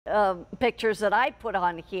pictures that I put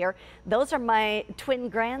on here. Those are my twin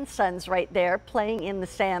grandsons right there playing in the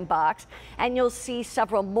sandbox, and you'll see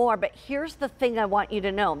several more. But here's the thing I want you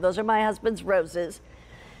to know. Those are my husband's roses.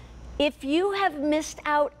 If you have missed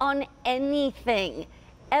out on anything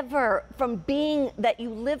ever from being that you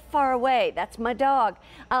live far away, that's my dog,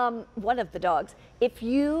 one of the dogs. If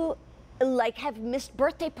you like have missed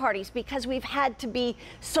birthday parties because we've had to be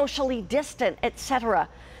socially distant, etc.,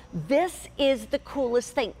 this is the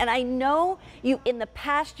coolest thing. And I know you in the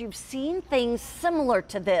past you've seen things similar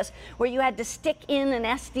to this where you had to stick in an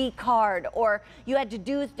SD card or you had to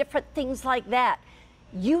do different things like that.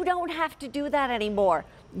 You don't have to do that anymore.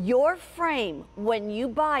 Your frame, when you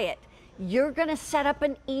buy it, you're going to set up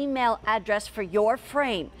an email address for your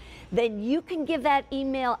frame. Then you can give that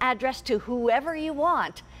email address to whoever you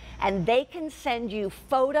want, and they can send you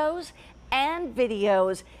photos and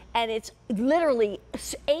videos, and it's literally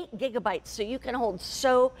 8 gigabytes, so you can hold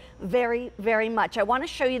so very, very much. I want to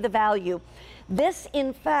show you the value. This,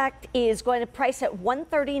 in fact, is going to price at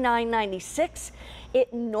 $139.96.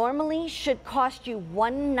 It normally should cost you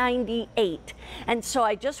 $198. And so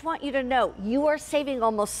I just want you to know, you are saving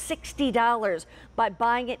almost $60 by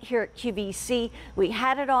buying it here at QVC. We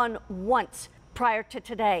had it on once prior to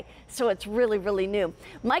today, so it's really, really new.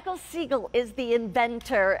 Michael Siegel is the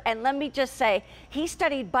inventor, and let me just say, he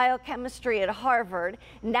studied biochemistry at Harvard.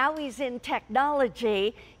 Now he's in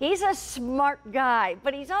technology. He's a smart guy,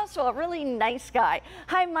 but he's also a really nice guy.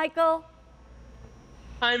 Hi, Michael.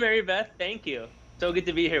 Hi, Mary Beth. Thank you. So good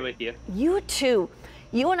to be here with you. You too.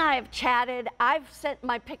 You and I have chatted. I've sent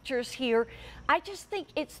my pictures here. I just think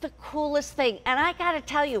it's the coolest thing. And I got to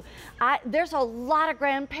tell you, there's a lot of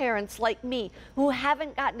grandparents like me who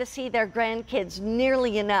haven't gotten to see their grandkids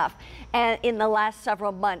nearly enough in the last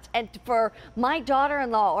several months. And for my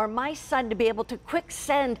daughter-in-law or my son to be able to quick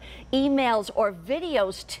send emails or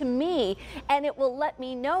videos to me, and it will let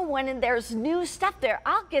me know when there's new stuff there,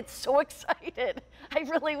 I'll get so excited. I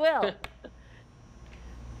really will.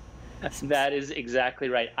 That is exactly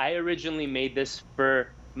right. I originally made this for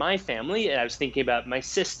my family, and I was thinking about my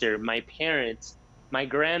sister, my parents, my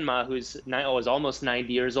grandma, who was almost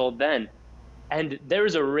 90 years old then. And there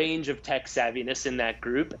was a range of tech savviness in that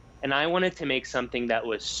group, and I wanted to make something that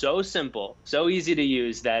was so simple, so easy to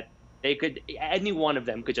use that any one of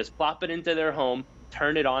them could just plop it into their home,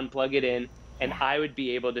 turn it on, plug it in, and I would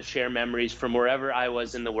be able to share memories from wherever I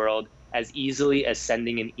was in the world as easily as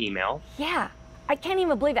sending an email. Yeah. I can't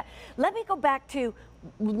even believe that. Let me go back to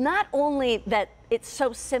not only that it's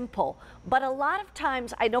so simple, but a lot of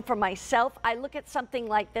times I know for myself, I look at something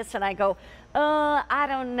like this and I go, I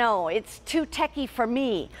don't know, it's too techie for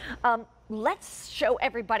me. Let's show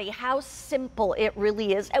everybody how simple it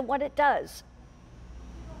really is and what it does.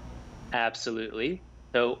 Absolutely.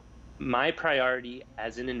 So my priority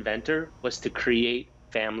as an inventor was to create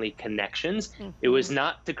family connections. Mm-hmm. It was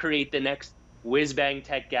not to create the next whiz-bang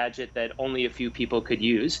tech gadget that only a few people could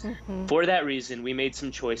use. Mm-hmm. For that reason, we made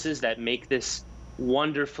some choices that make this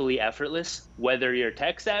wonderfully effortless, whether you're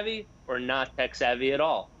tech savvy or not tech savvy at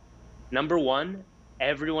all. Number one,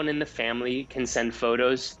 everyone in the family can send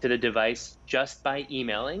photos to the device just by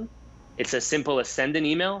emailing. It's as simple as send an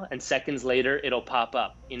email, and seconds later, it'll pop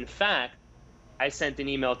up. In fact, I sent an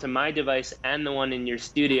email to my device and the one in your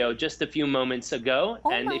studio just a few moments ago.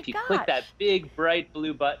 Oh, and if you click that big bright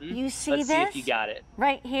blue button, you see let's see if you got it.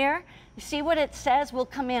 Right here. You see what it says? We'll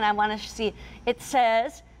come in. I want to see. It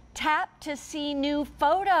says tap to see new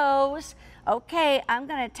photos. Okay, I'm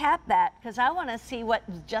going to tap that because I want to see what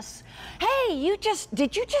just. Hey,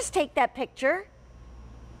 did you just take that picture?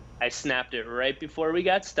 I snapped it right before we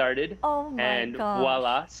got started. Oh my and gosh.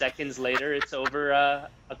 Voila, seconds later, it's over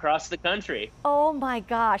across the country. Oh my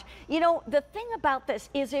gosh. You know, the thing about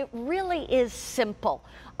this is it really is simple.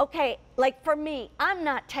 Okay, like for me, I'm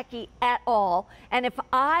not techie at all. And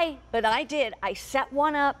I set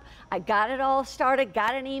one up, I got it all started,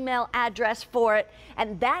 got an email address for it,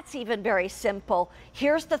 and that's even very simple.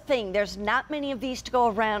 Here's the thing, there's not many of these to go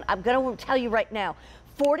around. I'm going to tell you right now.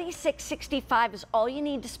 $46.65 is all you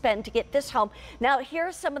need to spend to get this home. Now,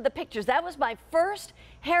 here's some of the pictures. That was my first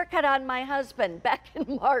haircut on my husband back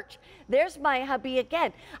in March. There's my hubby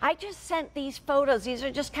again. I just sent these photos. These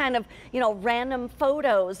are just kind of, random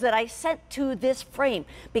photos that I sent to this frame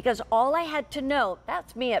because all I had to know,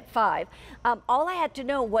 that's me at 5, all I had to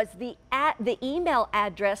know was the email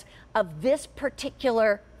address of this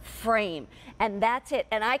particular frame, and that's it.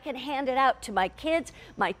 And I can hand it out to my kids,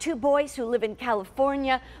 my 2 boys who live in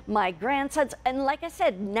California, my grandsons, and like I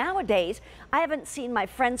said, nowadays I haven't seen my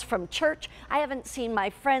friends from church, I haven't seen my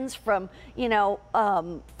friends from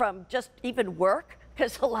from just even work,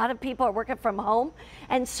 because a lot of people are working from home.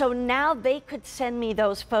 And so now they could send me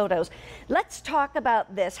those photos. Let's talk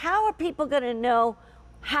about this. How are people going to know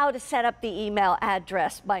how to set up the email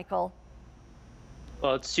address, Michael?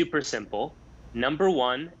 Well, it's super simple. Number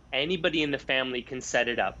one, anybody in the family can set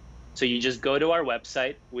it up. So you just go to our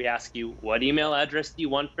website. We ask you, what email address do you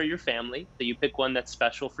want for your family? So you pick one that's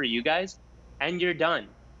special for you guys, and you're done.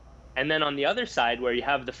 And then on the other side, where you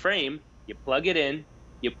have the frame, you plug it in,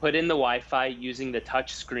 you put in the Wi-Fi using the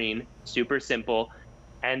touch screen, super simple,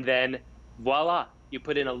 and then voila, you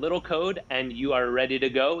put in a little code and you are ready to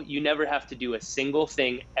go. You never have to do a single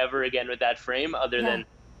thing ever again with that frame other than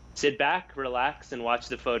sit back, relax, and watch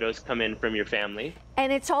the photos come in from your family.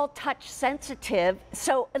 And it's all touch sensitive.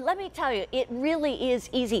 So let me tell you, it really is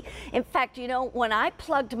easy. In fact, you know, when I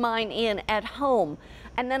plugged mine in at home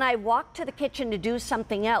and then I walked to the kitchen to do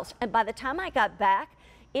something else, and by the time I got back,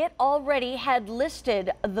 it already had listed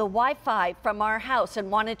the Wi-Fi from our house and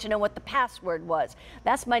wanted to know what the password was.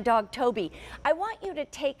 That's my dog, Toby. I want you to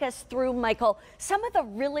take us through, Michael, some of the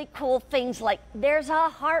really cool things, like there's a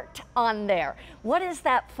heart on there. What is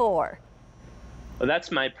that for? Well,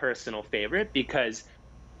 that's my personal favorite because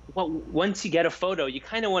once you get a photo, you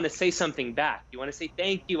kind of want to say something back. You want to say,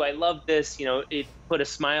 thank you, I love this. You know, it put a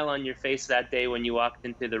smile on your face that day when you walked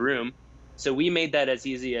into the room. So we made that as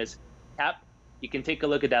easy as tap. You can take a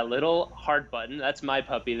look at that little heart button. That's my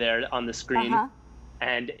puppy there on the screen.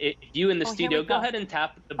 And if you in the studio, go ahead and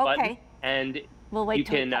tap the button, and you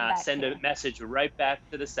can send a message right back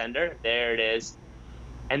to the sender. There it is.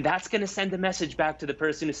 And that's going to send a message back to the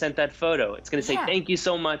person who sent that photo. It's going to say, thank you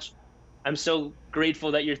so much. I'm so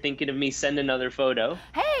grateful that you're thinking of me. Send another photo.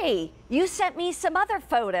 Hey, you sent me some other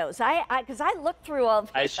photos. Because I looked through all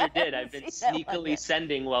this. I sure did. I've been sneakily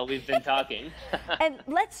sending while we've been talking. And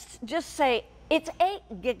let's just say, it's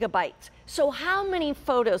 8 gigabytes. So how many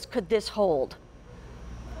photos could this hold?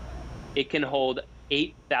 It can hold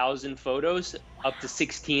 8,000 photos, up to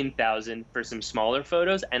 16,000 for some smaller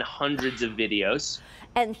photos, and hundreds of videos.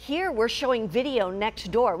 And here we're showing video next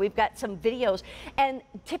door. We've got some videos. And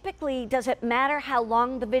typically, does it matter how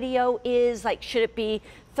long the video is? Like, should it be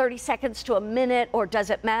 30 seconds to a minute, or does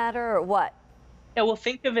it matter, or what? Yeah, well,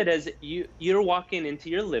 think of it as you're walking into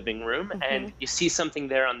your living room and you see something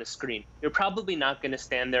there on the screen. You're probably not going to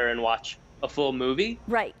stand there and watch a full movie,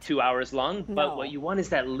 2 hours long, but what you want is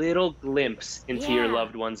that little glimpse into your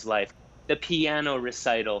loved one's life. The piano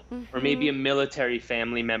recital, or maybe a military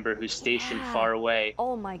family member who's stationed far away,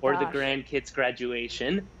 or the grandkids'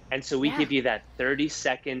 graduation. And so we give you that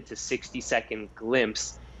 30-second to 60-second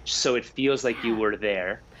glimpse so it feels like you were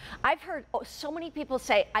there. I've heard so many people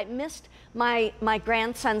say, I missed my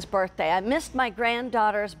grandson's birthday, I missed my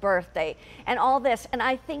granddaughter's birthday, and all this. And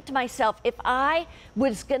I think to myself, if I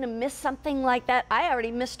was going to miss something like that, I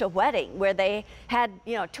already missed a wedding where they had,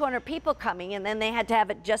 200 people coming, and then they had to have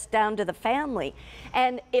it just down to the family.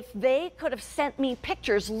 And if they could have sent me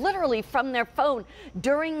pictures literally from their phone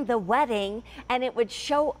during the wedding, and it would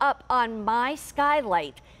show up on my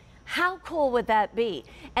Skylight, how cool would that be?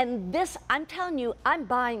 And this, I'm telling you, I'm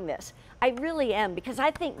buying this. I really am, because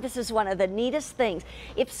I think this is one of the neatest things.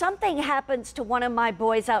 If something happens to one of my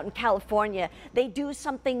boys out in California, they do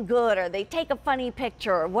something good, or they take a funny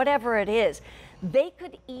picture, or whatever it is, they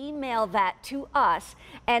could email that to us,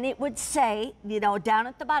 and it would say, down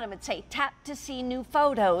at the bottom, it'd say, tap to see new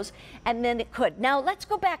photos, and then it could. Now, let's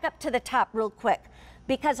go back up to the top real quick,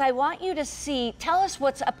 because I want you to see, tell us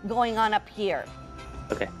what's going on up here.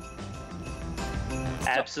 Okay.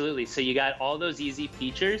 Absolutely. So you got all those easy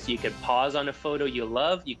features. You can pause on a photo you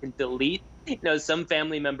love. You can delete. Some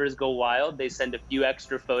family members go wild. They send a few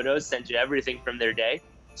extra photos, send you everything from their day.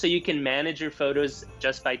 So you can manage your photos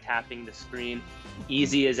just by tapping the screen.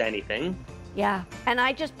 Easy as anything. Yeah, and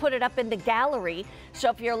I just put it up in the gallery. So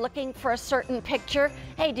if you're looking for a certain picture,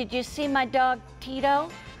 hey, did you see my dog Tito?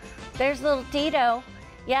 There's little Tito.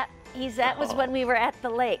 Yeah, that was when we were at the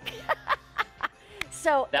lake.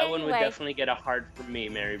 So that one would definitely get a heart from me,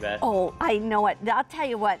 Mary Beth. Oh, I know it. I'll tell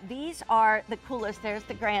you what, these are the coolest. There's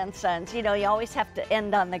the grandsons. You always have to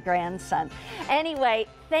end on the grandson. Anyway,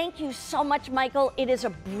 thank you so much, Michael. It is a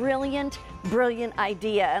brilliant, brilliant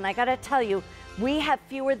idea. And I got to tell you, we have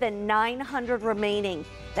fewer than 900 remaining.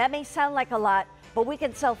 That may sound like a lot, but we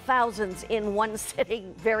can sell thousands in one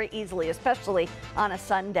sitting very easily, especially on a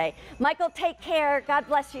Sunday. Michael, take care. God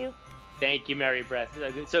bless you. Thank you, Mary Beth.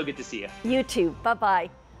 So good to see you. You too.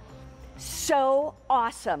 Bye-bye. So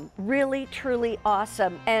awesome. Really, truly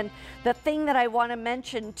awesome. And the thing that I want to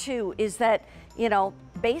mention, too, is that,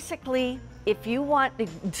 basically, if you want to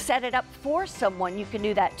set it up for someone, you can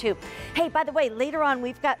do that, too. Hey, by the way, later on,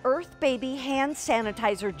 we've got Earth Baby hand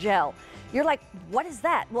sanitizer gel. You're like, what is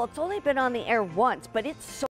that? Well, it's only been on the air once, but it's so